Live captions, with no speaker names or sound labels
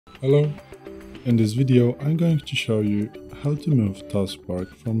Hello, in this video I'm going to show you how to move taskbar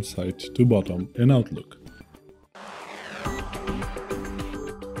from side to bottom in Outlook.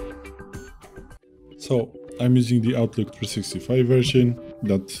 So I'm using the Outlook 365 version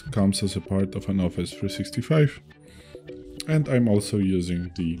that comes as a part of an Office 365, and I'm also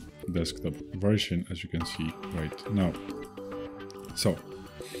using the desktop version, as you can see right now. So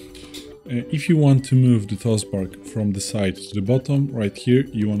if you want to move the taskbar from the side to the bottom, right here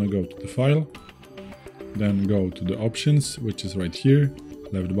you want to go to the file, then go to the options, which is right here,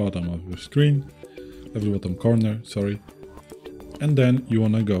 left bottom of your screen, left bottom corner, sorry, and then you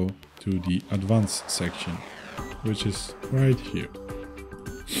want to go to the advanced section, which is right here.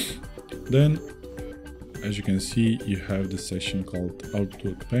 Then, as you can see, you have the section called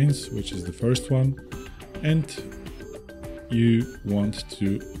Outlook Panes, which is the first one, and you want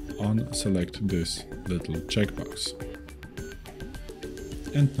to unselect this little checkbox.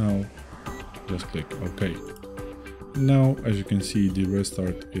 And now just click OK. Now, as you can see, the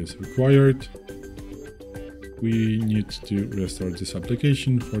restart is required. We need to restart this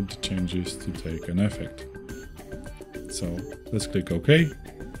application for the changes to take an effect. So let's click OK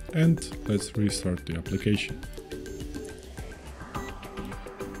and let's restart the application.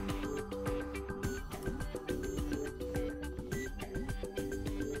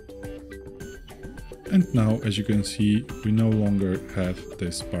 And now, as you can see, we no longer have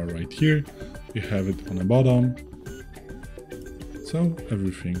this bar right here, we have it on the bottom, so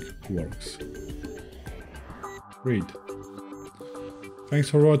everything works. Great. Thanks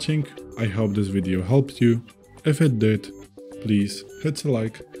for watching, I hope this video helped you. If it did, please hit a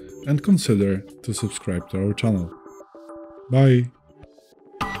like and consider to subscribe to our channel. Bye!